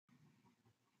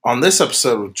On this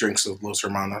episode of Drinks with Los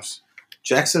Hermanos,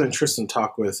 Jackson and Tristan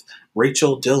talk with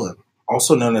Rachel Dillon,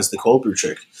 also known as the Cold Brew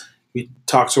Chick. We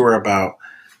talk to her about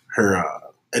her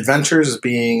adventures as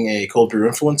being a cold brew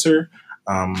influencer,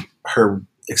 her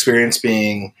experience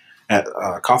being at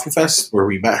Coffee Fest, where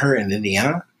we met her in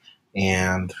Indiana,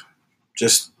 and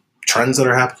just trends that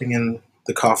are happening in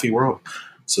the coffee world.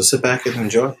 So sit back and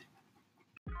enjoy.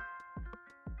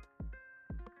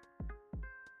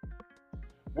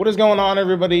 What is going on,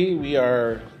 everybody? We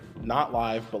are not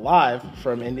live, but live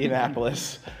from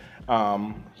Indianapolis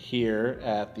here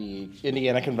at the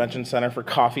Indiana Convention Center for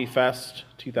Coffee Fest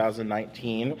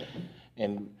 2019.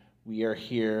 And we are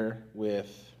here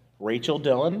with Rachel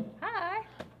Dillon. Hi.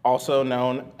 Also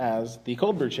known as the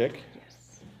Cold Brew Chick.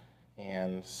 Yes.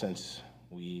 And since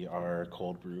we are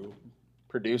cold brew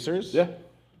producers,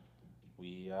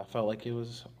 we felt like it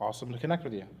was awesome to connect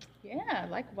with you. Yeah,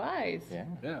 likewise.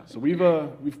 Yeah. So we've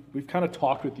kind of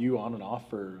talked with you on and off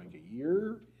for like a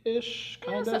year-ish,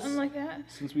 kind of something like that.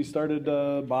 Since we started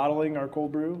bottling our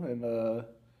cold brew,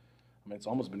 and it's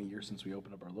almost been a year since we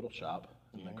opened up our little shop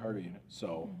in the cargo unit.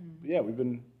 So yeah, we've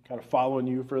been kind of following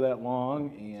you for that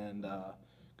long, and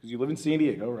because you live in San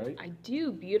Diego, right? I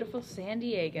do. Beautiful San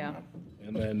Diego.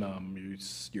 And then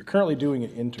you're currently doing an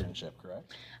internship,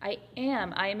 correct? I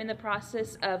am. I am in the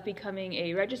process of becoming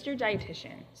a registered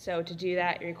dietitian. So to do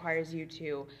that, it requires you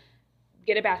to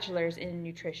get a bachelor's in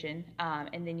nutrition,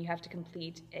 and then you have to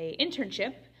complete a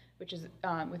internship, which is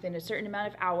within a certain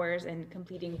amount of hours and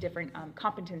completing different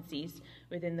competencies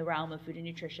within the realm of food and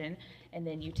nutrition. And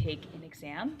then you take an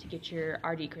exam to get your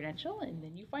RD credential, and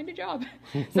then you find a job.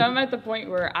 So I'm at the point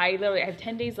where I have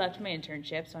 10 days left of my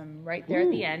internship, so I'm right there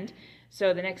at the end.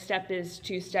 So the next step is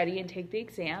to study and take the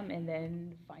exam and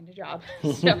then find a job.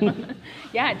 So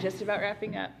yeah, just about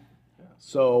wrapping up.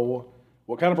 So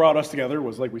what kind of brought us together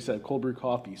was, like we said, cold brew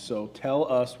coffee. So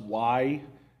tell us why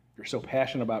you're so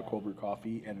passionate about cold brew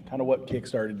coffee and kind of what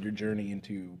kickstarted your journey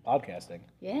into podcasting.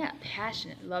 Yeah,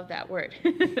 passionate. Love that word.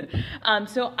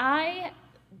 So I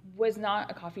was not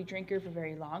a coffee drinker for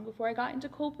very long before I got into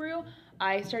cold brew.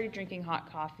 I started drinking hot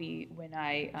coffee when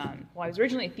I was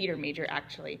originally a theater major,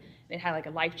 actually. Then had like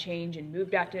a life change and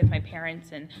moved back to with my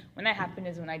parents. And when that happened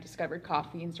is when I discovered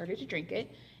coffee and started to drink it.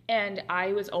 And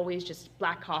I was always just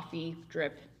black coffee,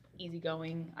 drip,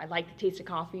 easygoing. I like the taste of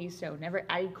coffee, so never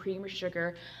added cream or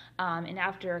sugar. And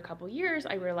after a couple years,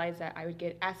 I realized that I would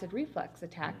get acid reflux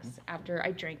attacks after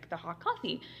I drank the hot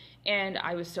coffee. And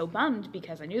I was so bummed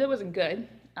because I knew that wasn't good.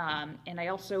 And I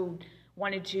also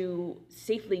wanted to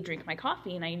safely drink my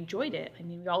coffee, and I enjoyed it. I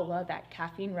mean, we all love that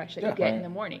caffeine rush that you get in the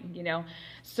morning, you know?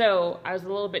 So I was a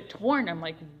little bit torn. I'm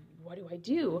like, what do I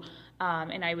do?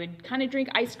 And I would kind of drink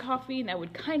iced coffee, and that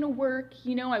would kind of work.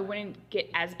 You know, I wouldn't get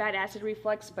as bad acid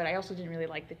reflux, but I also didn't really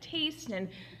like the taste, and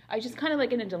I was just kind of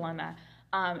like in a dilemma.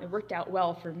 It worked out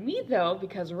well for me, though,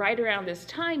 because right around this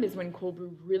time is when cold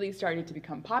brew really started to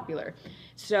become popular.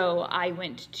 So I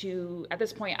went to, at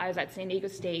this point, I was at San Diego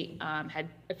State, had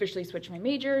officially switched my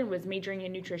major and was majoring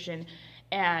in nutrition,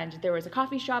 and there was a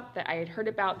coffee shop that I had heard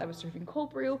about that was serving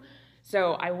cold brew.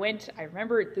 So I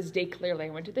remember this day clearly, I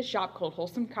went to this shop called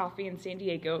Wholesome Coffee in San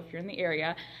Diego, if you're in the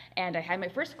area, and I had my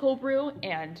first cold brew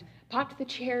and popped the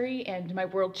cherry, and my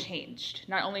world changed.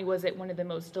 Not only was it one of the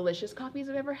most delicious coffees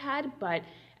I've ever had, but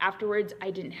afterwards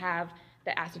I didn't have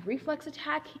the acid reflux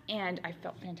attack, and I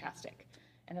felt fantastic.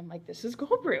 And I'm like, this is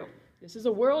cold brew. This is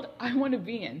a world I want to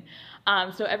be in.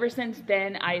 So ever since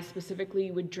then, I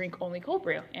specifically would drink only cold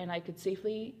brew, and I could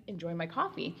safely enjoy my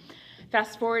coffee.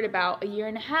 Fast forward about a year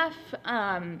and a half,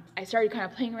 I started kind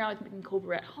of playing around with making cold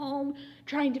brew at home,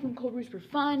 trying different cold brews for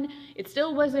fun. It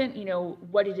still wasn't,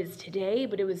 what it is today,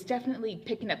 but it was definitely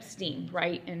picking up steam,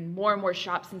 right? And more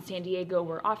shops in San Diego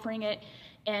were offering it.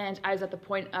 And I was at the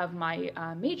point of my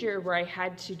major where I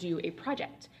had to do a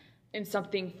project in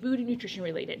something food and nutrition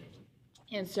related.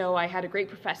 And so I had a great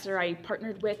professor I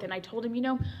partnered with, and I told him,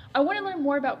 I want to learn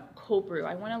more about cold brew.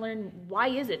 I want to learn why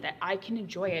is it that I can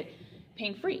enjoy it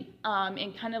pain free,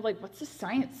 and kind of like what's the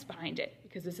science behind it,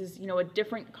 because this is a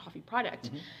different coffee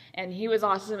product. And he was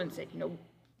awesome and said,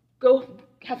 go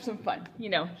have some fun.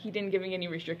 He didn't give me any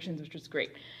restrictions, which was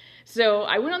great. So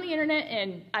I went on the internet,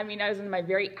 and I was in my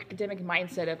very academic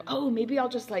mindset of, maybe I'll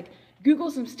just like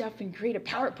Google some stuff and create a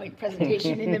PowerPoint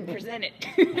presentation and then present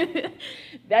it.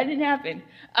 That didn't happen.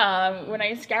 When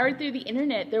I scoured through the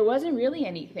internet, there wasn't really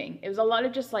anything. It was a lot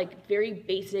of just like very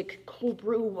basic cold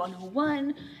brew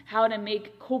 101, how to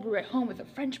make cold brew at home with a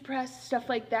French press, stuff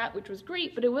like that, which was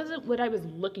great, but it wasn't what I was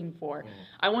looking for.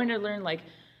 I wanted to learn like,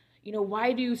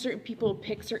 why do certain people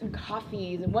pick certain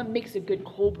coffees, and what makes a good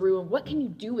cold brew, and what can you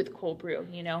do with cold brew,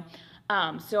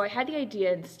 So I had the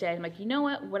idea instead. I'm like, you know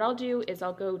what I'll do is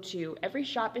I'll go to every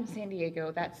shop in San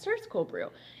Diego that serves cold brew.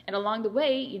 And along the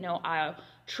way, I'll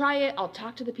try it. I'll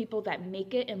talk to the people that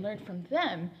make it and learn from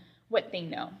them what they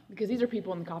know. Because these are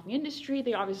people in the coffee industry.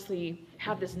 They obviously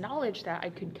have this knowledge that I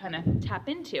could kind of tap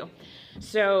into.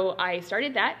 So I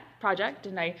started that project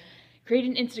and I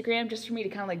created an Instagram just for me to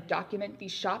kind of like document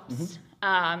these shops.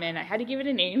 And I had to give it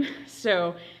a name.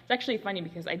 So it's actually funny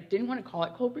because I didn't want to call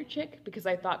it Cold Brew Chick because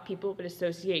I thought people would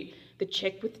associate the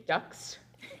chick with ducks.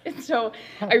 And so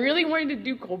I really wanted to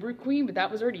do Cold Brew Queen, but that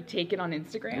was already taken on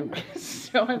Instagram.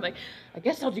 So I'm like, I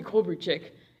guess I'll do Cold Brew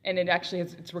Chick. And it actually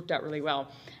it's worked out really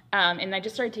well. And I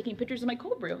just started taking pictures of my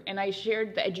cold brew and I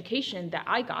shared the education that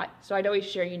I got. So I'd always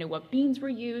share, what beans were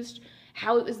used,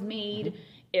 how it was made,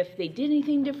 if they did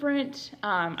anything different.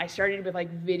 I started with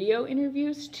like video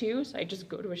interviews too. So I just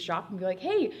go to a shop and be like,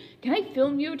 hey, can I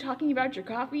film you talking about your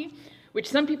coffee? Which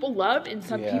some people loved and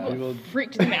some people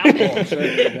freaked them out. So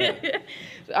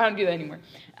I don't do that anymore.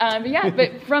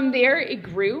 But from there it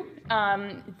grew.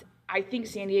 I think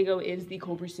San Diego is the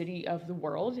cold brew city of the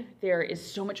world. There is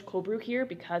so much cold brew here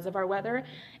because of our weather,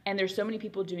 and there's so many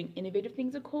people doing innovative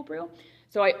things at cold brew.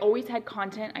 So I always had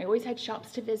content, I always had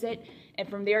shops to visit, and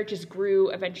from there it just grew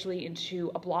eventually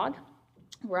into a blog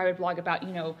where I would blog about,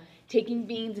 taking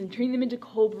beans and turning them into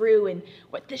cold brew and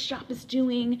what this shop is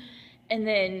doing. And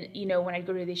then, when I'd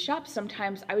go to these shops,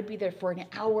 sometimes I would be there for an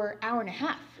hour, hour and a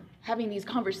half, having these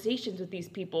conversations with these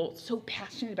people so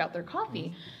passionate about their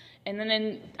coffee. And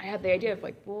then I had the idea of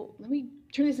like, well, let me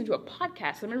turn this into a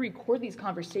podcast. I'm going to record these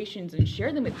conversations and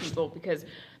share them with people because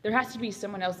there has to be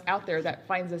someone else out there that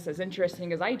finds this as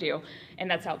interesting as I do. And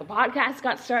that's how the podcast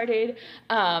got started.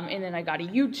 And then I got a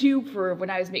YouTube for when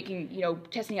I was making,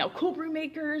 testing out cold brew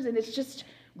makers. And it's just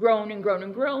grown and grown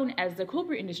and grown as the cold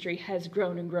brew industry has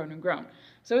grown and grown and grown.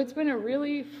 So it's been a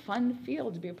really fun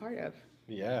field to be a part of.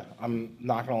 Yeah, I'm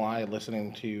not going to lie,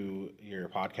 listening to your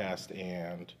podcast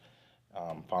and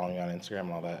following you on Instagram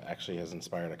and all that actually has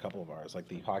inspired a couple of ours. Like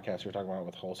the podcast you're talking about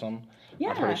with Wholesome. Yeah.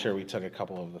 I'm pretty sure we took a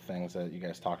couple of the things that you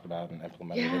guys talked about and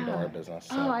implemented into our business.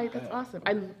 So. That's awesome.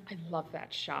 I love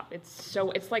that shop.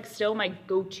 It's like still my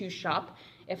go-to shop.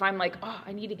 If I'm like,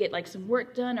 I need to get like some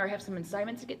work done or I have some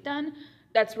assignments to get done,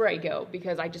 that's where I go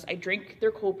because I drink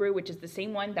their cold brew, which is the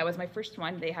same one. That was my first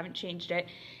one. They haven't changed it.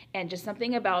 And just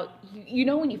something about,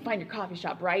 when you find your coffee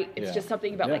shop, right? It's just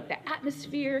something about like the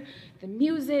atmosphere, the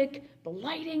music, the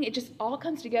lighting. It just all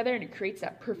comes together and it creates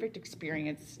that perfect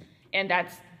experience. And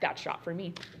that's that shop for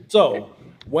me. So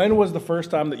when was the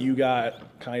first time that you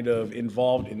got kind of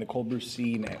involved in the cold brew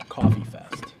scene at Coffee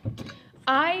Fest?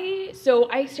 I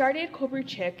started Cold Brew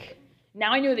Chick.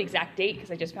 Now I know the exact date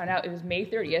because I just found out it was May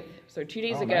 30th. So 2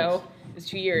 days ago, nice. It was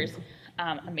 2 years.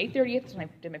 On May 30th is when I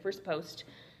did my first post.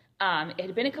 It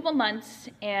had been a couple months,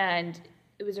 and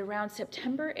it was around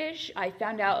September-ish. I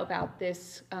found out about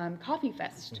this Coffee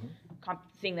Fest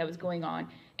thing that was going on,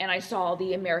 and I saw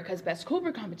the America's Best Cold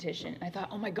Brew competition. And I thought,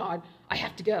 oh my God, I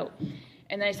have to go.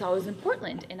 And then I saw it was in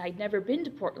Portland, and I'd never been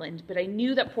to Portland, but I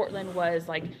knew that Portland was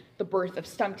like the birth of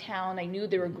Stumptown. I knew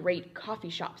there were great coffee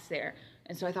shops there.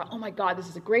 And so I thought, oh my God, this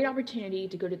is a great opportunity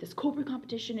to go to this cold brew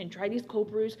competition and try these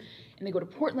cold brews, and then go to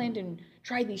Portland and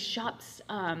try these shops.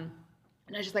 And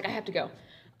I was just like, I have to go.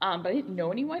 But I didn't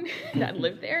know anyone that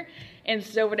lived there. And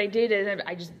so what I did is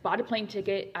I just bought a plane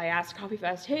ticket. I asked Coffee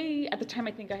Fest, hey, at the time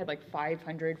I think I had like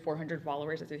 500, 400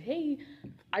 followers. I said, hey,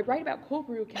 I write about cold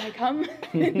brew. Can I come?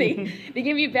 And they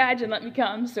gave me a badge and let me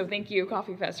come. So thank you,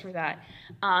 Coffee Fest, for that.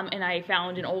 And I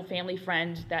found an old family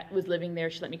friend that was living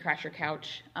there. She let me crash her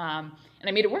couch. And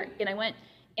I made it work. And I went.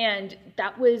 And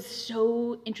that was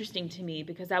so interesting to me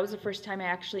because that was the first time I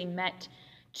actually met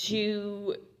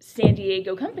 2 San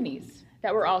Diego companies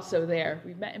that were also there.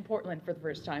 We met in Portland for the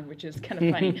first time, which is kind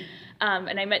of funny.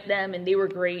 And I met them, and they were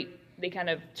great. They kind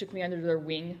of took me under their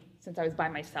wing since I was by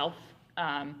myself.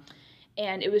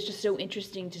 And it was just so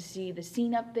interesting to see the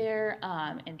scene up there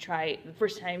and try, the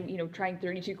first time, trying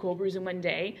 32 cold brews in one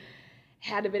day.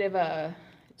 Had a bit of a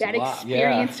bad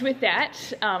experience with that.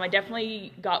 I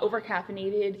definitely got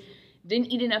over-caffeinated.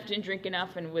 Didn't eat enough, didn't drink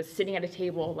enough, and was sitting at a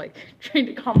table, like, trying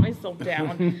to calm myself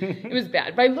down. It was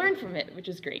bad, but I learned from it, which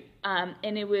is great.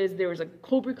 And there was a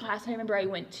cold brew class I remember I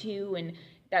went to, and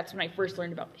that's when I first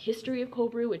learned about the history of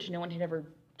cold brew, which no one had ever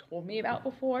told me about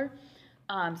before.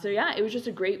 It was just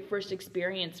a great first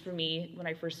experience for me when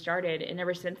I first started, and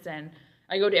ever since then,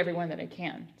 I go to every one that I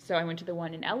can. So I went to the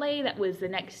one in LA, that was the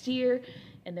next year,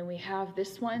 and then we have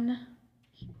this one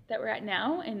that we're at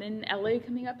now, and then LA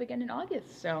coming up again in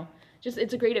August. So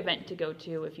it's a great event to go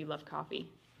to if you love coffee.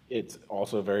 It's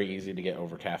also very easy to get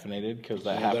over-caffeinated because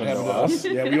that happened to us.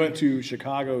 Yeah, we went to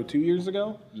Chicago 2 years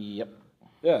ago. Yep.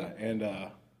 Yeah, and we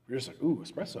were just like, ooh,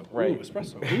 espresso, Right. ooh,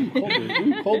 espresso, ooh, cold brew,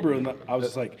 ooh, cold brew. And I was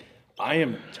just like, I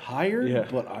am tired,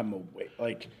 but I'm awake.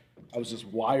 Like, I was just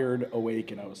wired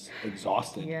awake and I was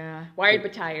exhausted. Yeah, wired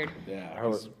but tired. Yeah. I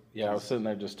was sitting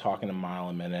there just talking a mile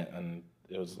a minute, and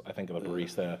it was, I think, the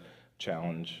barista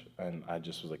challenge, and I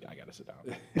just was like, I gotta sit down.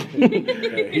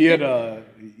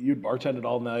 You'd bartended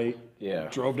all night. Yeah.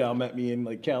 Drove down, met me in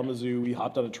like Kalamazoo. We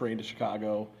hopped on a train to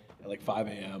Chicago at like 5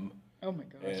 a.m. Oh my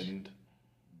gosh. And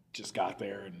just got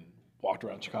there and walked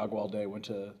around Chicago all day. Went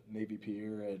to Navy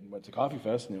Pier and went to Coffee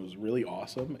Fest, and it was really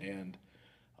awesome. And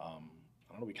I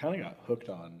don't know, we kind of got hooked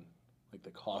on like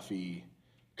the coffee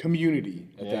community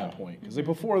at that point, because like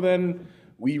before then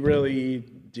we really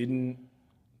didn't.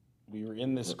 We were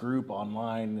in this group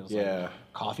online. It was like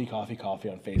coffee on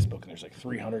Facebook, and there's like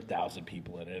 300,000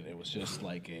 people in it. It was just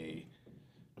like a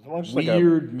Just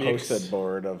weird like a mix. posted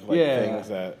board of like things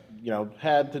that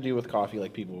had to do with coffee,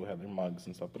 like people who had their mugs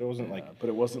and stuff. But it wasn't like but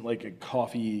it wasn't like a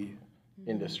coffee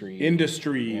industry.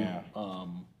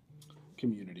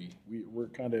 Community. We're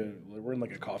in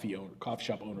like a coffee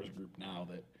shop owners group now.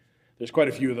 That there's quite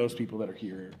a few of those people that are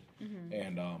here,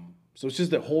 and so it's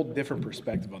just a whole different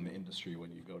perspective on the industry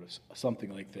when you go to something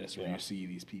like this, where you see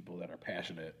these people that are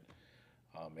passionate,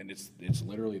 and it's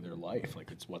literally their life. Like,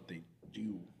 it's what they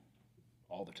do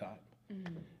all the time.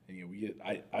 And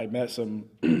I met some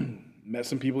met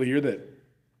some people here that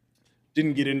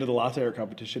didn't get into the latte art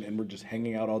competition and were just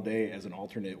hanging out all day as an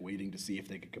alternate, waiting to see if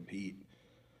they could compete.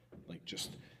 Like,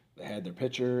 just they had their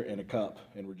pitcher and a cup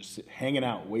and were just hanging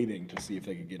out, waiting to see if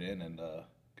they could get in and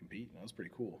compete. And that was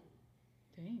pretty cool.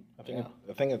 Dang.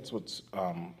 I think it's what's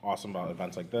awesome about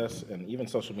events like this, and even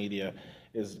social media,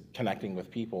 is connecting with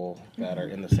people that are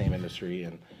in the same industry,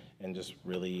 and just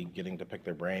really getting to pick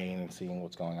their brain and seeing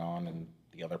what's going on in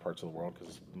the other parts of the world,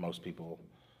 because most people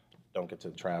don't get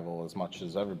to travel as much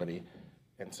as everybody.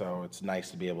 And so it's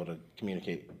nice to be able to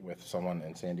communicate with someone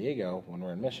in San Diego when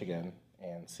we're in Michigan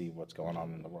and see what's going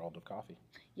on in the world of coffee.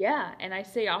 Yeah, and I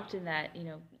say often that,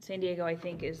 San Diego, I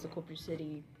think, is the cold brew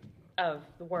city of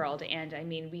the world. And I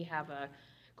mean, we have a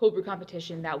cold brew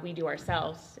competition that we do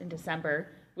ourselves in December,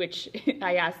 which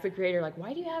I asked the creator, like,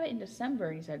 why do you have it in December?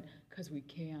 And he said, because we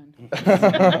can.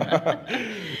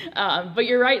 But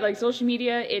you're right, like, social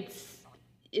media, it's,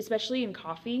 especially in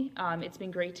coffee, it's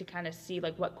been great to kind of see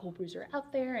like what cold brews are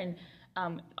out there. And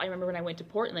I remember when I went to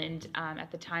Portland, at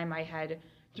the time I had,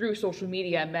 through social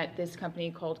media, met this company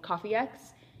called Coffee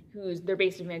X, they're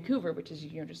based in Vancouver, which is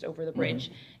just over the bridge.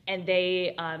 And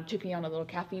they took me on a little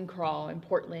caffeine crawl in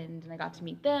Portland, and I got to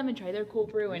meet them and try their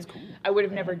cold brew. And cool. I would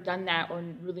have never done that or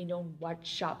really known what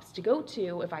shops to go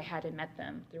to if I hadn't met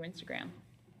them through Instagram.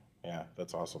 Yeah,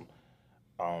 that's awesome.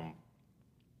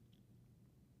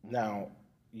 Now,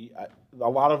 a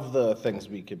lot of the things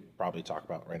we could probably talk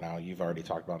about right now, you've already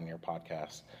talked about in your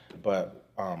podcast, but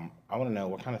I want to know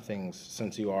what kind of things,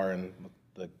 since you are in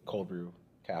the cold brew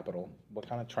capital, what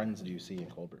kind of trends do you see in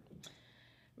cold brew?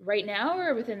 Right now,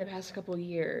 or within the past couple of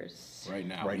years? Right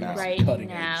now. Right Cutting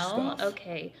now. edge stuff.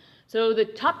 Okay. So the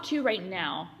top two right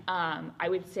now, I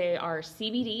would say, are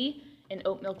CBD and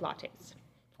oat milk lattes.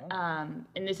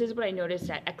 And this is what I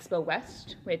noticed at Expo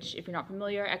West, which, if you're not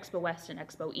familiar, Expo West and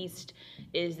Expo East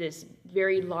is this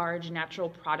very large natural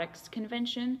products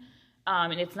convention.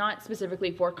 And it's not specifically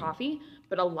for coffee,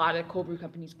 but a lot of cold brew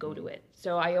companies go to it.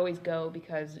 So I always go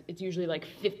because it's usually like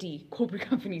 50 cold brew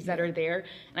companies that are there,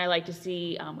 and I like to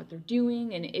see what they're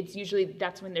doing. And it's usually,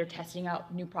 that's when they're testing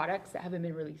out new products that haven't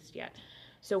been released yet.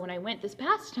 So when I went this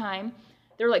past time,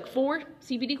 there were like 4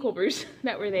 CBD cold brews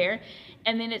that were there,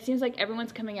 and then it seems like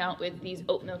everyone's coming out with these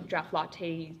oat milk draft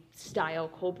latte style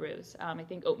cold brews. I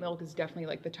think oat milk is definitely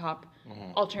like the top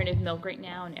alternative milk right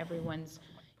now, and everyone's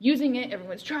using it,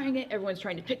 everyone's trying it, everyone's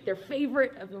trying to pick their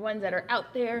favorite of the ones that are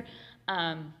out there.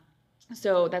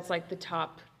 So that's like the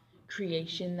top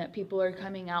creation that people are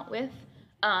coming out with.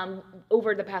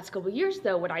 Over the past couple of years,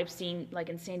 though, what I've seen like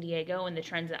in San Diego and the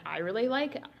trends that I really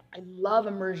like, I love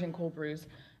immersion cold brews.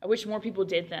 I wish more people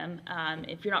did them.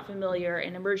 If you're not familiar,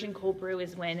 an immersion cold brew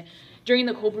is when, during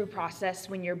the cold brew process,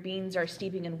 when your beans are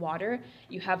steeping in water,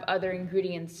 you have other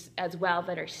ingredients as well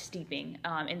that are steeping.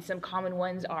 And some common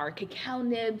ones are cacao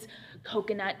nibs,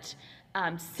 coconut,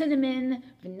 cinnamon,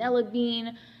 vanilla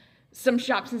bean. Some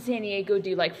shops in San Diego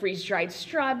do like freeze-dried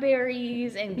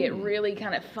strawberries and get really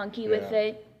kind of funky with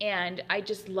it. And I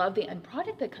just love the end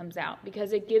product that comes out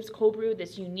because it gives cold brew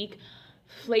this unique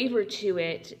flavor to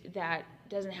it that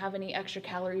doesn't have any extra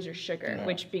calories or sugar,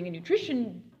 which, being a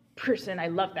nutrition person, I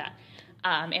love that.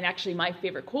 And actually my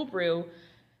favorite cold brew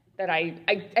that I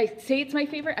say it's my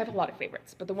favorite. I have a lot of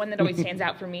favorites, but the one that always stands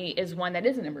out for me is one that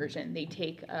is an immersion. They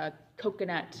take a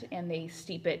coconut and they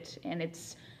steep it, and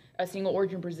it's a single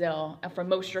origin Brazil from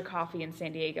Mostra Coffee in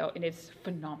San Diego, and it's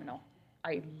phenomenal.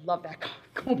 I love that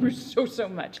cold brew so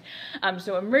much.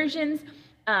 So immersions,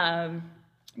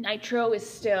 nitro is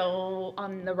still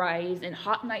on the rise, and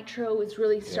hot nitro is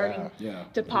really starting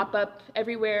to pop up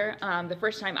everywhere. The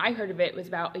first time I heard of it was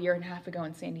about 1.5 years ago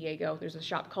in San Diego. There's a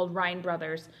shop called Ryan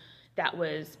Brothers that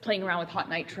was playing around with hot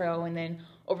nitro, and then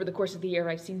over the course of the year,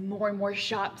 I've seen more and more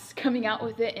shops coming out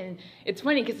with it, and it's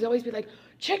funny because they always be like,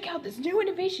 check out this new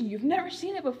innovation, you've never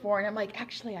seen it before, and I'm like,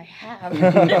 actually, I have.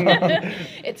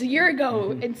 It's 1 year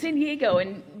ago in San Diego,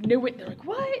 and they're like,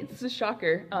 what? It's a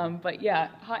shocker. But yeah,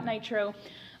 hot nitro.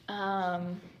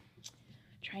 Trying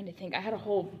to think, I had a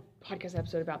whole podcast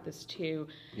episode about this too.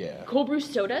 Yeah. Cold brew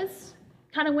sodas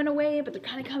kind of went away, but they're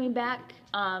kind of coming back.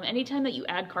 Anytime that you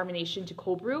add carbonation to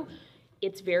cold brew,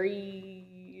 it's very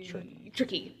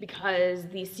tricky because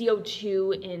the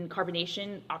CO2 in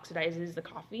carbonation oxidizes the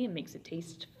coffee and makes it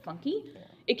taste funky. Yeah.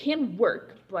 It can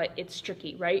work, but it's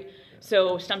tricky, right?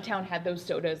 So Stumptown had those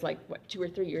sodas like, 2 or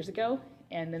 3 years ago?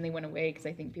 And then they went away because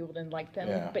I think people didn't like them.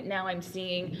 Yeah. But now I'm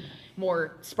seeing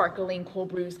more sparkling cold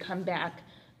brews come back.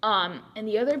 And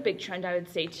the other big trend I would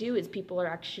say too is people are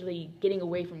actually getting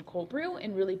away from cold brew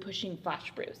and really pushing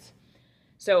flash brews.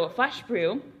 So a flash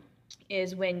brew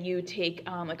is when you take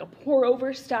like a pour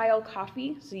over style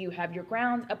coffee. So you have your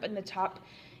grounds up in the top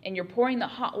and you're pouring the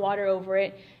hot water over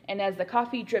it. And as the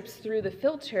coffee drips through the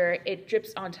filter, it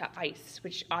drips onto ice,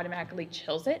 which automatically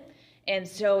chills it. And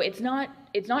so it's not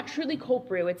truly cold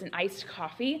brew, it's an iced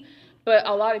coffee. But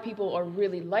a lot of people are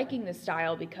really liking this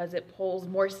style because it pulls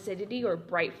more acidity or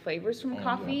bright flavors from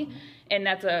coffee. Yeah. And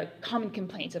that's a common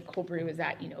complaint of cold brew is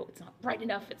that, it's not bright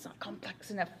enough, it's not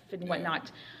complex enough and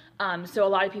whatnot. So a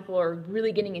lot of people are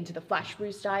really getting into the flash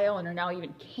brew style and are now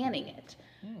even canning it.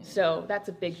 So that's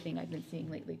a big thing I've been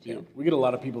seeing lately too. Yeah. We get a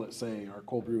lot of people that say our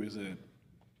cold brew isn't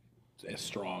as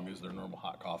strong as their normal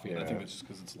hot coffee. And I think it's just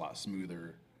because it's a lot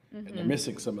smoother. Mm-hmm. And they're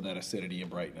missing some of that acidity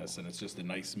and brightness. And it's just a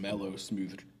nice, mellow,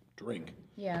 smooth drink.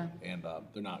 Yeah. And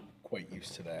they're not quite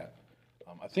used to that.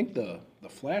 I think the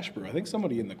flash brew, I think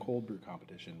somebody in the cold brew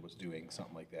competition was doing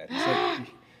something like that.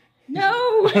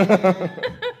 No!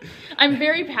 I'm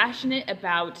very passionate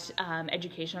about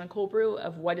education on cold brew,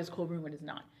 of what is cold brew and what is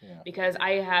not. Yeah. Because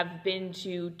I have been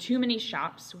to too many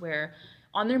shops where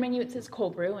on their menu it says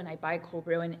cold brew, and I buy cold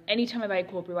brew, and anytime I buy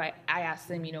cold brew, I ask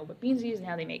them, what beans they use and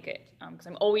how they make it. Because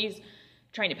I'm always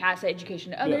trying to pass that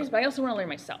education to others, but I also want to learn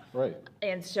myself. Right.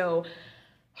 And so,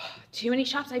 too many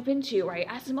shops I've been to where I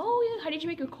ask them, how did you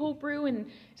make a cold brew? And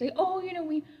say,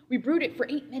 we brewed it for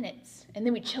 8 minutes, and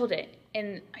then we chilled it.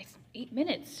 And I said, 8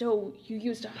 minutes? So you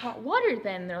used hot water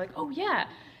then? And they're like, oh, yeah.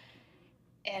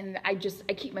 And I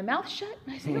keep my mouth shut,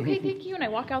 and I say, okay, thank you, and I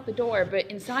walk out the door. But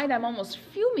inside, I'm almost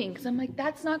fuming, because I'm like,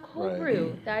 that's not cold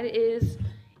brew. That is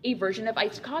a version of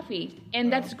iced coffee.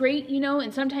 And that's great,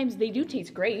 and sometimes they do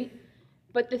taste great.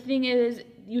 But the thing is,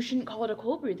 you shouldn't call it a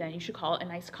cold brew then. You should call it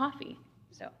an iced coffee.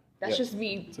 So that's just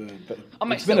me on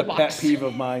my soapbox. It's been a pet peeve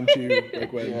of mine, too.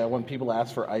 When people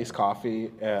ask for iced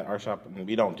coffee at our shop, and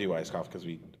we don't do iced coffee because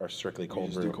we are strictly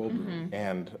cold brew. Mm-hmm.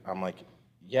 And I'm like,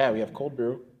 yeah, we have cold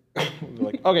brew. They're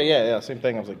like, okay, yeah, same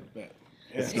thing. I was like,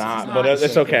 it's not, but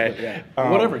it's okay.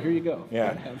 Whatever, here you go.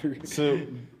 Yeah. So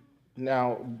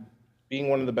now, being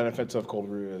one of the benefits of cold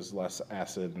brew is less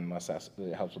acid and less acid.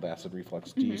 It helps with acid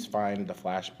reflux. Do you find the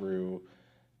flash brew?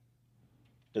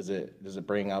 Does it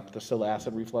bring up the still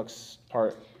acid reflux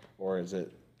part, or is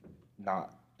it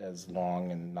not as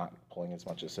long and not pulling as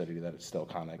much acidity that it still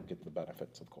kind of get the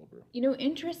benefits of cold brew?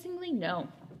 Interestingly, no.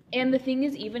 And the thing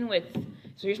is, even with,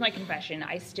 so here's my confession,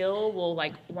 I still will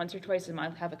once or twice a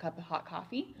month have a cup of hot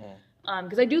coffee.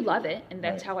 Because I do love it, and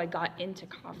that's how I got into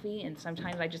coffee. And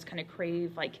sometimes I just kind of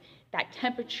crave that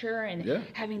temperature and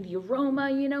having the aroma.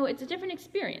 It's a different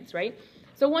experience, right?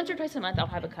 So once or twice a month I'll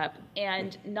have a cup,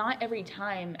 and not every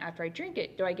time after I drink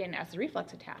it do I get an acid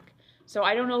reflux attack. So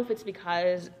I don't know if it's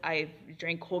because I've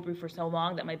drank cold brew for so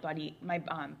long that my body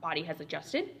has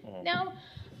adjusted now.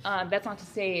 That's not to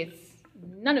say it's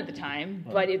none of the time,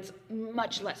 but it's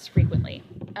much less frequently.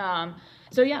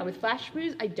 So yeah, with flash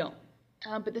brews I don't.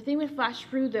 But the thing with flash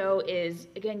brew, though, is,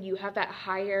 again, you have that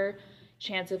higher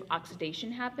chance of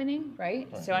oxidation happening, right?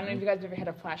 So I don't know if you guys have ever had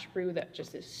a flash brew that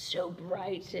just is so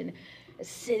bright and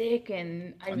acidic,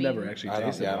 and I've never actually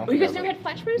tasted it. You guys never had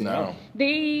flash brews? No.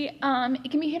 They,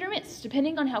 it can be hit or miss,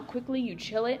 depending on how quickly you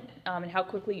chill it and how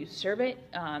quickly you serve it.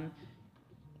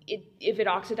 if it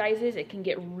oxidizes, it can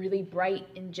get really bright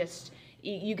and just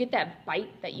you get that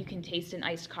bite that you can taste in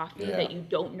iced coffee that you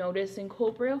don't notice in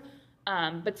cold brew.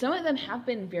 But some of them have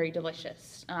been very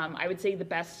delicious. I would say the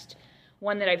best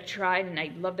one that I've tried, and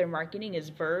I love their marketing, is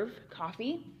Verve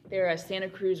Coffee. They're a Santa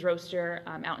Cruz roaster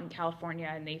out in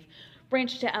California, and they've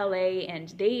branched to LA, and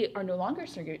they are no longer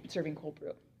serving cold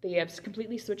brew. They have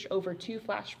completely switched over to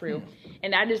flash brew,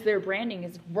 and that is their branding,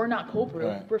 is we're not cold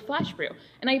brew, we're flash brew.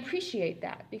 And I appreciate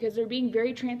that, because they're being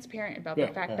very transparent about the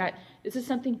fact that this is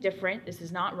something different. This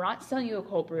is not, we're not selling you a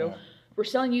cold brew, we're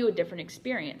selling you a different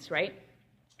experience, right?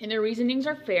 And their reasonings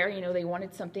are fair. You know, they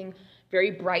wanted something very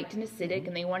bright and acidic,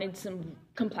 and they wanted some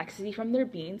complexity from their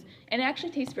beans, and it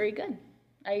actually tastes very good.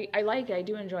 I like it. I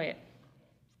do enjoy it.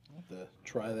 I'll have to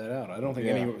try that out. I don't think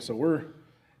any. So we're,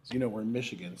 as you know, we're in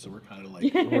Michigan, so we're kind of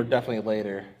like We're definitely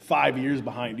later. 5 years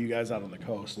behind you guys out on the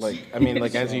coast. Like, I mean,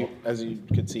 like as you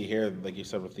could see here, like you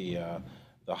said with the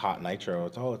hot nitro,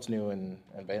 it's new and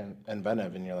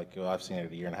inventive, and you're like, well, I've seen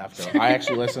it a year and a half ago. I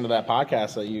actually listened to that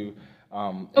podcast that you.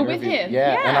 With him,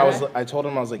 and I told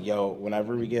him, I was like, yo,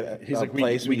 whenever we get a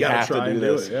place, we have to do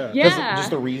this. Just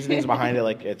the reasonings behind it,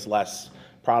 like it's less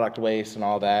product waste and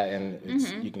all that, and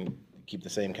it's you can keep the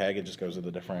same keg, it just goes with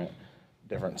the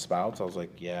different spouts. I was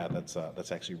like, yeah,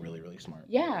 that's actually really, really smart.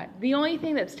 Yeah, the only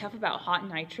thing that's tough about hot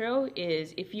nitro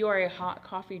is if you are a hot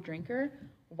coffee drinker,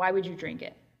 why would you drink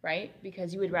it, right?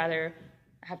 Because you would rather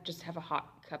just have a hot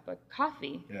cup of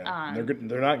coffee. Yeah,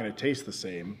 they're not going to taste the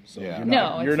same. So you're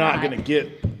it's not going to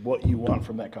get what you want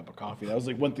from that cup of coffee. That was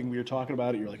like one thing we were talking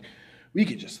about. You're like, we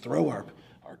could just throw our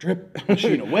drip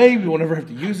machine away. We won't ever have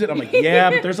to use it. I'm like, yeah,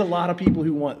 but there's a lot of people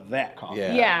who want that coffee.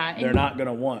 Yeah. They're not going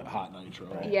to want hot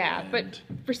nitro. Yeah, but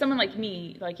for someone like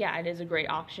me, like, it is a great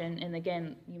option. And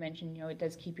again, you mentioned, it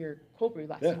does keep your cold brew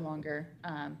lasting longer.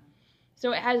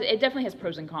 So it definitely has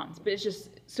pros and cons, but it's just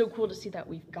so cool to see that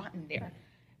we've gotten there.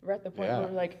 We're at the point where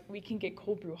we're like, we can get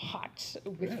cold brew hot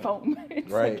with foam.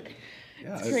 It's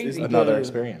it's crazy. Another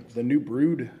experience. The new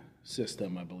brewed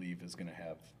system, I believe, is going to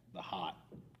have the hot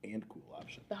and cool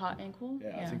option. The hot and cool?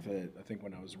 Yeah. I think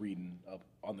when I was reading up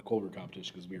on the cold brew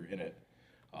competition, because we were in it,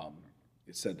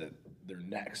 it said that their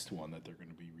next one that they're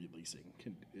going to be releasing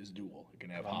is dual. It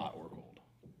can have hot or cold.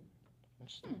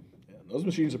 Interesting. Yeah, and those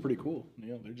machines are pretty cool.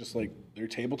 They're just like, they're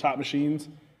tabletop machines.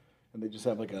 And they just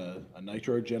have like a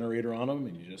nitro generator on them,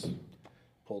 and you just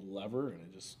pull the lever, and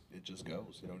it just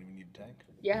goes. You don't even need a tank.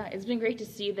 Yeah, it's been great to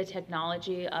see the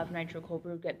technology of nitro cold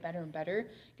brew get better and better.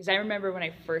 Because I remember when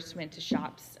I first went to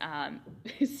shops,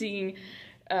 seeing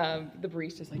the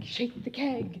baristas like shake the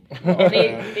keg,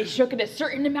 and they shook it a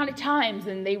certain amount of times,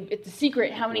 and it's a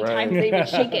secret how many times they would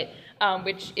shake it.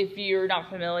 Which, if you're not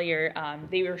familiar,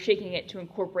 they were shaking it to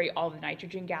incorporate all the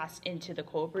nitrogen gas into the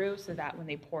cold brew, so that when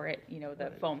they pour it,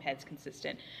 the foam head's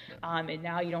consistent. And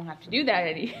now you don't have to do that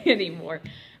anymore.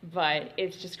 But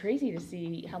it's just crazy to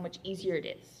see how much easier it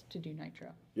is to do nitro.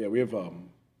 Yeah, we have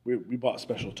we bought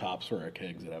special tops for our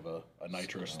kegs that have a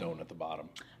nitro stone at the bottom.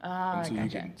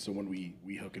 So when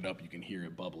we hook it up, you can hear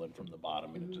it bubbling from the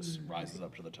bottom, and it just rises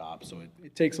up to the top. So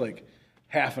it takes like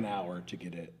half an hour to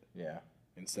get it. Yeah.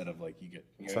 Instead of like you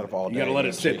all day, got to let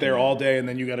it sit there all day, and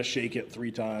then you got to shake it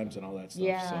 3 times and all that stuff.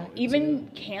 Yeah, so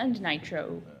even canned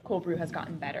nitro cold brew has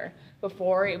gotten better.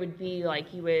 Before it would be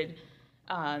like you would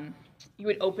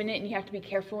open it, and you have to be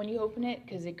careful when you open it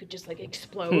because it could just like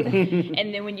explode.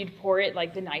 And then when you'd pour it,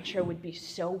 like the nitro would be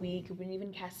so weak, it wouldn't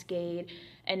even cascade.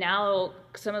 And now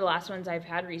some of the last ones I've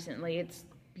had recently, it's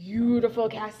beautiful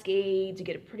cascades. You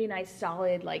get a pretty nice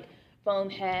solid like foam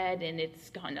head, and it's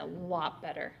gotten a lot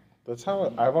better. That's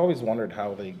how I've always wondered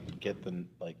how they get the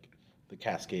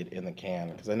cascade in the can,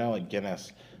 because I know like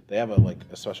Guinness, they have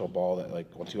a special ball that like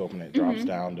once you open it, drops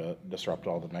down to disrupt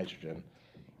all the nitrogen.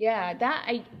 Yeah,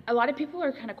 a lot of people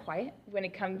are kind of quiet when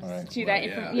it comes to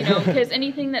that, because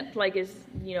anything that like is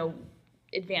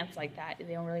advanced like that,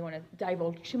 they don't really want to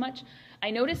divulge too much. I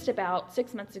noticed about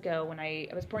 6 months ago when I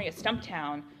was pouring a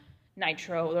Stumptown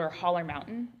nitro or Holler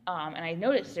Mountain, and I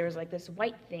noticed there was like this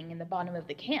white thing in the bottom of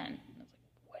the can.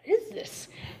 What is this?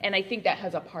 And I think that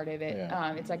has a part of it.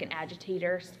 Yeah. It's like an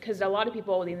agitator, because a lot of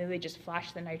people, they just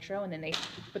flash the nitro and then they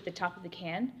put the top of the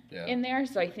can in there.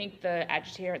 So I think the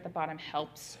agitator at the bottom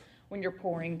helps when you're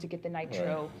pouring to get the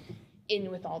nitro in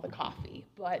with all the coffee.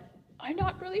 But I'm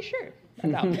not really sure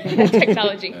about that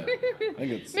technology. I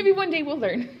think it's, maybe one day we'll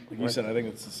learn. Like you said, I think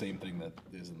it's the same thing that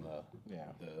is in the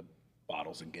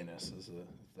bottles in Guinness.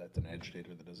 That's an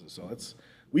agitator that does it. So that's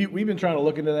we've been trying to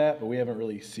look into that, but we haven't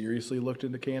really seriously looked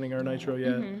into canning our nitro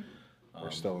yet. Mm-hmm.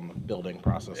 We're still in the building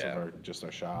process of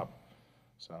our shop.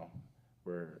 So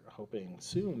we're hoping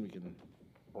soon we can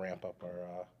ramp up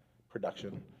our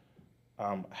production.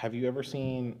 Have you ever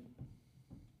seen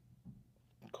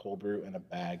cold brew in a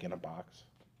bag in a box?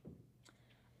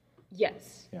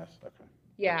 Yes. Yes. Okay.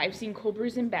 Yeah, I've seen cold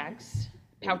brews in bags,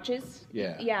 pouches.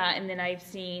 Yeah. Yeah, and then I've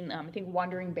seen, I think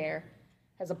Wandering Bear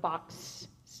has a box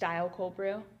style cold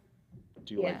brew.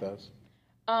 Do you Yeah. like those?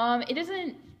 It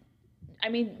doesn't, I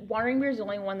mean, Wandering Bear is the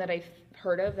only one that I've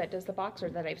heard of that does the box or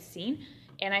that I've seen,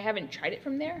 and I haven't tried it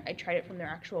from there. I tried it from their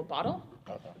actual bottle,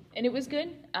 Okay. and it was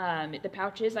good. The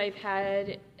pouches I've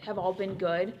had have all been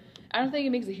good. I don't think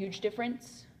it makes a huge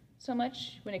difference so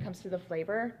much when it comes to the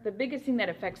flavor. The biggest thing that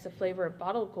affects the flavor of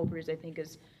bottled cold brews, I think,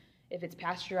 is if it's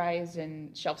pasteurized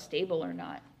and shelf stable or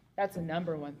not. That's the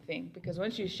number one thing, because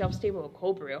once you shelf stable a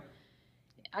cold brew,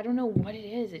 I don't know what it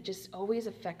is. It just always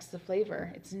affects the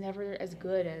flavor. It's never as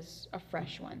good as a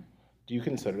fresh one. Do you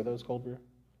consider those cold brew?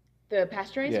 The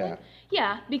pasteurized Yeah. one?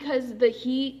 Yeah, because the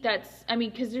heat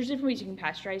because there's different ways you can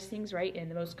pasteurize things, right? And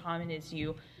the most common is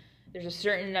there's a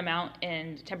certain amount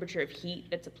and temperature of heat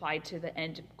that's applied to the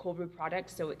end cold brew product,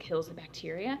 so it kills the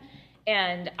bacteria.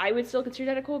 And I would still consider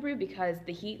that a cold brew because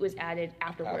the heat was added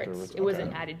afterwards. It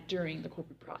wasn't added during the cold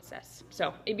brew process.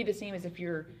 So it'd be the same as if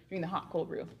you're doing the hot cold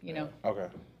brew, you know? Okay.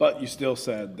 But you still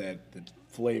said that the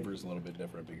flavor's a little bit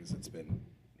different because it's been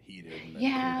heated and then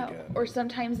Yeah, cooled again. or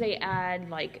sometimes they add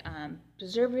like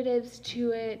preservatives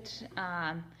to it.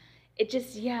 It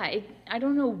just, I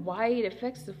don't know why it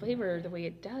affects the flavor the way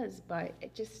it does, but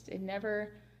it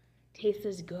never tastes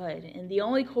as good. And the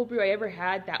only cold brew I ever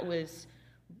had that was,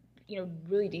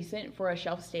 really decent for a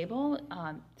shelf stable,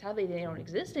 sadly they don't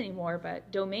exist anymore,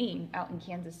 but Domain out in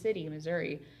Kansas City,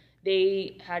 Missouri,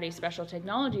 they had a special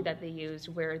technology that they used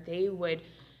where they would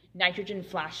nitrogen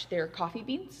flash their coffee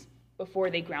beans before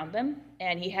they ground them,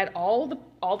 and he had all the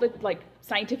like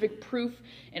scientific proof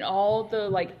and all the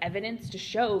like evidence to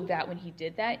show that when he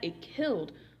did that, it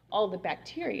killed all the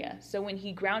bacteria. So when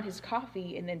he ground his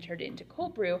coffee and then turned it into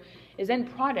cold brew, his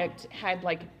end product had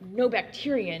like no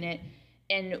bacteria in it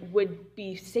and would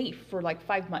be safe for like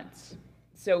 5 months.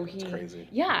 So That's crazy.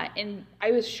 Yeah, and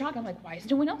I was shocked. I'm like, why is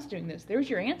no one else doing this? There's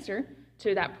your answer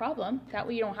to that problem. That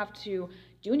way you don't have to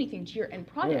do anything to your end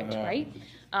product, right?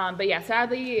 But yeah,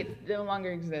 sadly, it no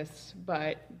longer exists.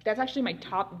 But that's actually my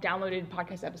top downloaded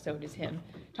podcast episode is him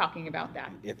talking about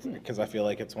that. It's because I feel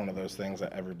like it's one of those things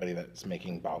that everybody that's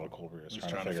making bottled cold brew is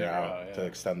trying to figure out to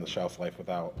extend the shelf life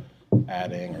without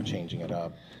adding or changing it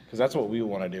up. Because that's what we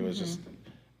want to do is just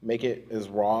make it as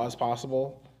raw as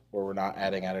possible, where we're not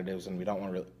adding additives and we don't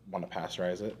want to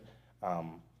pasteurize it.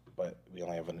 But we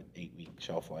only have an 8-week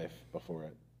shelf life before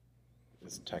it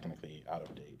is technically out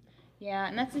of date. Yeah,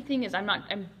 and that's the thing is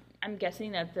I'm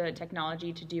guessing that the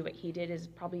technology to do what he did is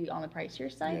probably on the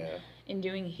pricier side. Yeah. And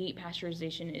doing heat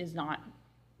pasteurization is not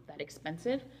that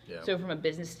expensive. Yeah. So from a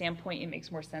business standpoint, it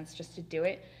makes more sense just to do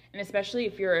it. And especially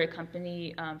if you're a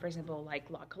company, for example,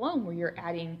 like La Colombe, where you're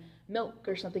adding milk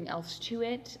or something else to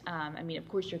it. I mean, of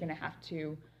course, you're going to have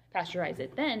to pasteurize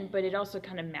it then, but it also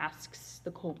kind of masks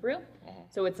the cold brew.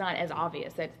 So it's not as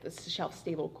obvious that it's a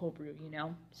shelf-stable cold brew,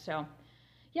 So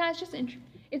yeah, it's just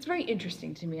it's very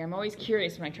interesting to me. I'm always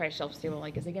curious when I try shelf-stable,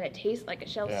 like, is it going to taste like a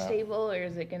shelf-stable or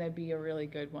is it going to be a really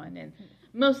good one? And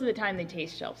most of the time they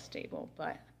taste shelf-stable, but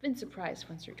I've been surprised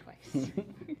once or twice.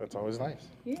 That's always nice.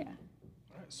 Yeah.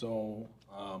 All right, so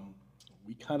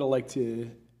we kind of like to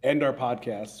end our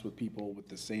podcasts with people with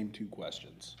the same 2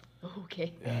 questions.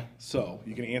 Okay. So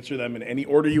you can answer them in any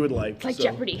order you would like. It's like So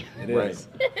Jeopardy. It is.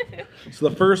 So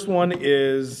the first one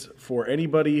is for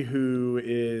anybody who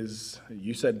is,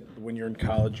 you said when you're in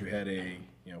college you had a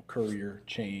career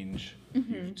change.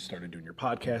 You started doing your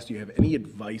podcast. Do you have any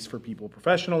advice for people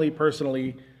professionally,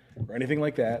 personally, or anything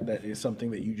like that is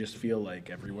something that you just feel like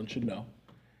everyone should know?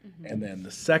 And then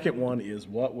the second one is,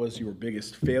 what was your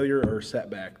biggest failure or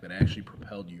setback that actually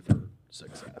propelled you for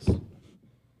success?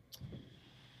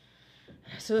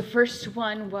 So the first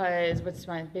one was, what's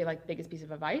my biggest piece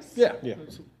of advice? Yeah.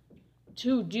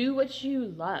 To do what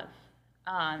you love.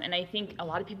 And I think a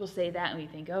lot of people say that and we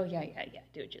think, oh, yeah,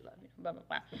 do what you love, blah, blah,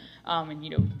 blah. And,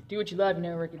 do what you love, you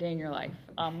never work a day in your life.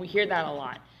 We hear that a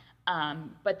lot.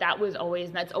 But that's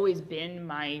always been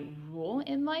my rule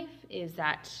in life, is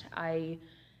that I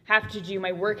have to do,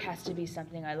 my work has to be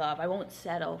something I love. I won't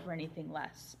settle for anything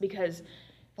less because,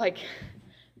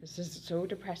 this is so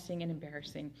depressing and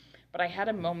embarrassing. But I had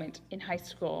a moment in high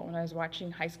school when I was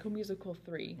watching High School Musical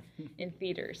 3 in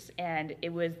theaters, and it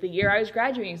was the year I was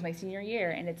graduating. It was my senior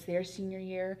year, and it's their senior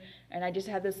year, and I just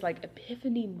had this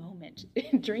epiphany moment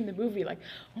during the movie,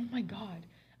 oh my God,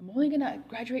 I'm only going to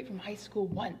graduate from high school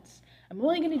once. I'm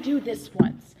only going to do this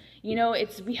once. You know,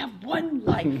 we have one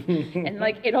life. And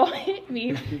like, it all hit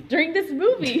me during this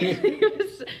movie.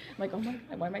 I'm like, oh my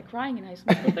God, why am I crying in High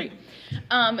School Musical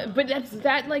 3? But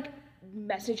that like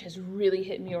message has really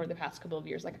hit me over the past couple of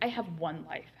years. Like, I have one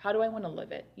life. How do I want to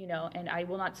live it? You know, and I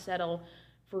will not settle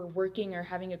for working or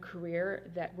having a career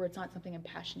where it's not something I'm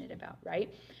passionate about,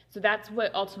 right? So that's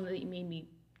what ultimately made me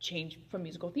change from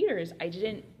musical theater. Is I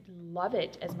didn't love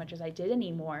it as much as I did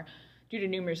anymore due to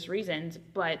numerous reasons,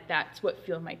 but that's what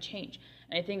fueled my change.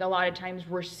 And I think a lot of times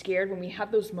we're scared when we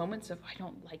have those moments of, I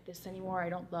don't like this anymore, I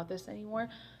don't love this anymore,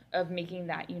 of making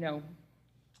that, you know,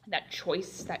 that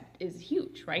choice that is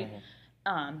huge, right?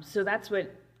 So that's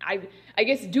what I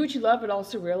guess, do what you love, but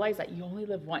also realize that you only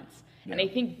live once. Yeah. And I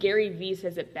think Gary Vee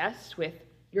says it best with,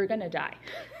 you're gonna die.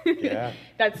 Yeah.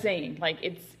 That saying, like,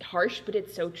 it's harsh, but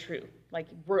it's so true. Like,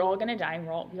 we're all gonna die, and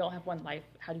we all have one life.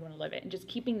 How do you wanna live it? And just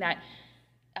keeping that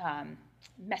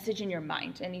message in your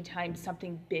mind anytime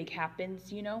something big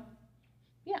happens, you know?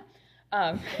 Yeah.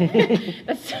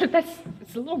 That's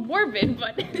it's a little morbid,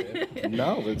 but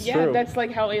no, it's yeah, true. that's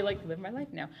like how I like live my life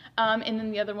now. And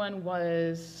then the other one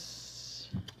was,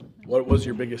 what was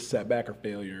your biggest setback or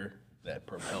failure that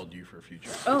propelled you for future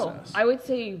success? Oh, I would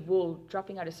say,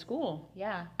 dropping out of school.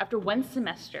 Yeah, after one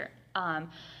semester.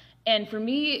 And for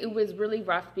me, it was really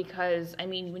rough because, I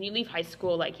mean, when you leave high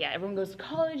school, like, yeah, everyone goes to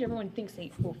college, everyone thinks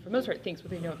for the most part, thinks what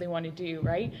they know what they want to do,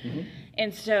 right? Mm-hmm.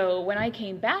 And so when I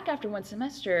came back after one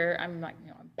semester, I'm like,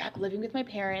 I'm back living with my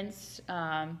parents. It's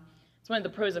one of the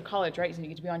pros of college, right? Is you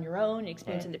get to be on your own and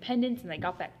experience independence, and I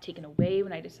got that taken away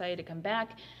when I decided to come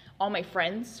back. All my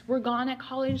friends were gone at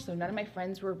college, so none of my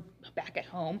friends were back at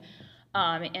home.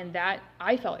 And that,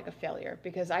 I felt like a failure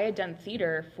because I had done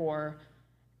theater for,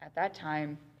 at that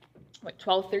time,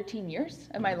 12, 13 years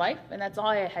of my life, and that's all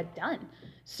I had done.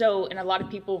 So, and a lot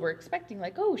of people were expecting,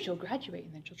 like, oh, she'll graduate,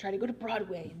 and then she'll try to go to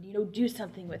Broadway and, you know, do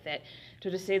something with it. So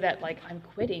to say that, like, I'm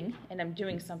quitting and I'm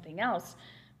doing something else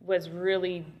was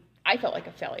really, I felt like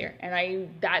a failure. And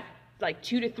that, like,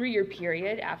 2 to 3 year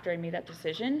period after I made that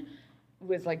decision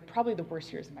was, like, probably the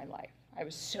worst years of my life. I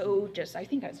was so I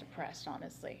think I was depressed,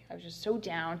 honestly. I was just so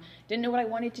down, didn't know what I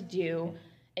wanted to do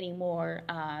anymore.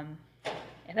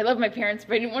 And I love my parents,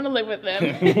 but I didn't want to live with them.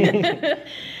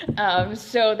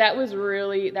 So that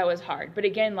was hard. But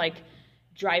again, like,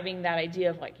 driving that idea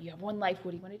of, like, you have one life,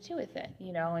 what do you want to do with it?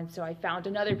 You know, and so I found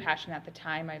another passion at the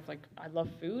time. I was like, I love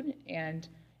food, and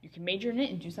you can major in it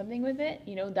and do something with it.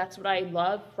 You know, that's what I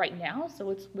love right now. So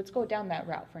let's go down that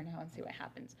route for now and see what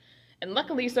happens. And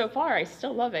luckily, so far, I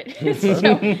still love it.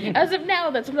 So as of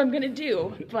now, that's what I'm going to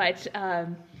do. But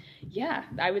yeah,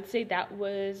 I would say that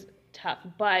was tough.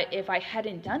 But if I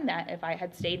hadn't done that, if I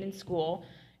had stayed in school,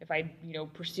 if I, you know,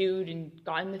 pursued and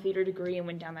gotten the theater degree and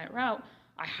went down that route,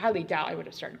 I highly doubt I would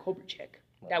have started Cold Brew Chick.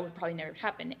 That would probably never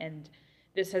happen. And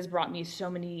this has brought me so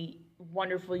many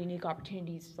wonderful, unique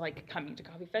opportunities, like coming to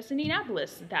Coffee Fest in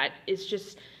Indianapolis. That is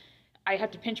just, I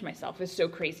have to pinch myself. It's so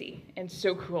crazy and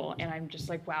so cool. And I'm just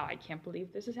like, wow, I can't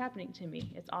believe this is happening to me.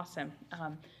 It's awesome.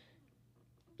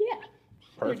 Yeah.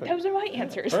 Perfect. Those are my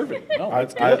answers. Perfect. No,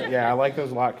 I like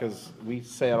those a lot because we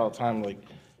say it all the time, like,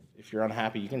 if you're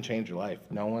unhappy, you can change your life.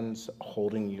 No one's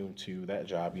holding you to that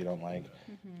job you don't like.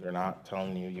 Mm-hmm. They're not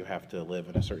telling you you have to live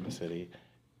in a certain city.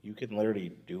 You can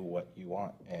literally do what you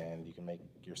want, and you can make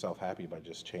yourself happy by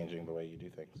just changing the way you do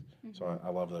things. Mm-hmm. So I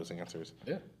love those answers.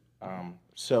 Yeah.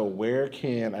 So where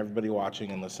can everybody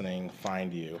watching and listening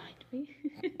find you? Find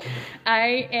me.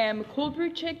 I am Cold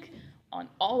Brew Chick on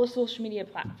all the social media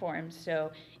platforms.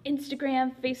 So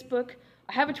Instagram, Facebook.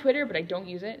 I have a Twitter, but I don't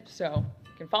use it. So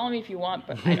you can follow me if you want,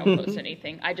 but I don't post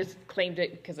anything. I just claimed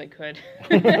it because I could.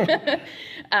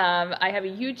 I have a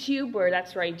YouTube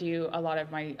that's where I do a lot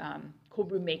of my cold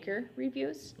brew maker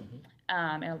reviews.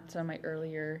 Mm-hmm. And some of my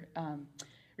earlier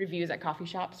reviews at coffee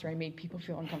shops where I made people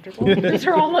feel uncomfortable. Those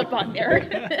are all up on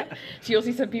there. So you'll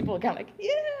see some people kind of like,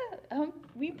 yeah,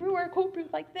 we brew our cold brew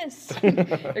like this.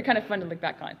 They're kind of fun to look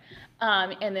back on.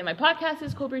 And then my podcast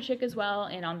is Cold Brew Chick as well.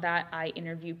 And on that, I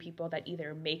interview people that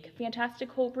either make fantastic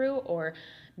cold brew or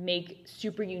make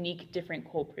super unique, different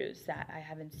cold brews that I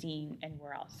haven't seen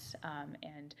anywhere else.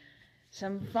 And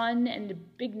some fun and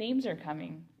big names are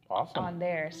coming on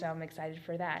there. So I'm excited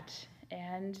for that.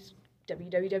 And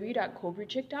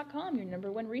www.coldbrewchick.com, your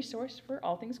 #1 resource for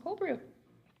all things cold brew.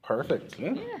 Perfect.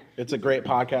 Yeah. It's a great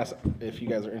podcast. If you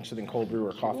guys are interested in cold brew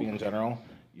or coffee in general,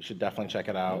 you should definitely check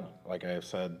it out. Like I've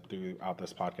said throughout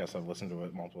this podcast, I've listened to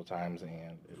it multiple times,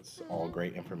 and it's all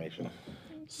great information.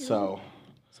 So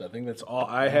So I think that's all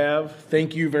I have.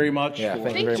 Thank you very much Yeah, for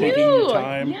thank you Thank very taking you. your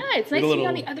time. Yeah, it's nice to be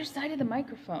on the other side of the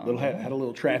microphone. Had a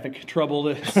little traffic trouble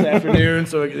this afternoon,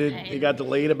 so it got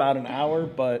delayed about an hour,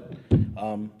 but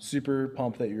super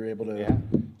pumped that you were able to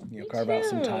carve out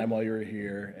some time while you were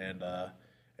here and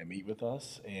meet with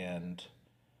us. And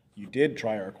you did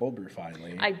try our cold brew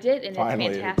finally. I did, and Finally,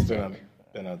 it's fantastic.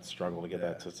 it's been a struggle to get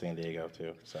that to San Diego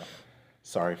too. So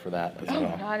sorry for that as Oh,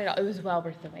 well. not at all. It was well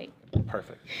worth the wait.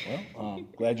 Perfect. Well,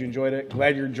 glad you enjoyed it.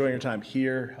 Glad you're enjoying your time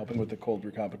here, helping with the cold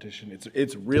brew competition.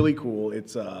 It's really cool.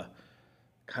 It's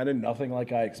kind of nothing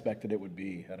like I expected it would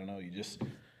be. I don't know.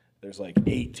 There's like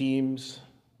 8 teams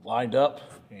lined up,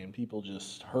 and people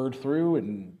just herd through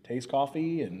and taste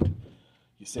coffee, and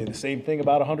you say the same thing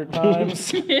about 100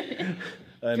 times.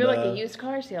 I feel like a used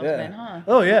car salesman, huh?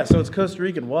 Oh yeah, so it's Costa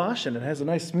Rican wash, and it has a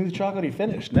nice smooth chocolatey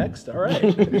finish. Next, all right.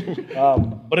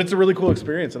 But it's a really cool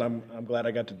experience, and I'm glad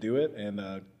I got to do it. And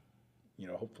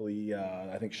hopefully,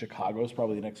 I think Chicago is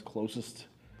probably the next closest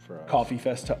coffee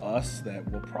fest to us that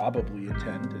we'll probably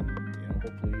attend, and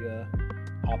hopefully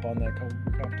hop on that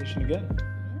competition again.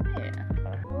 Yeah.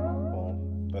 Well,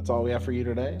 that's all we have for you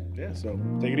today. Yeah, so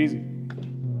take it easy.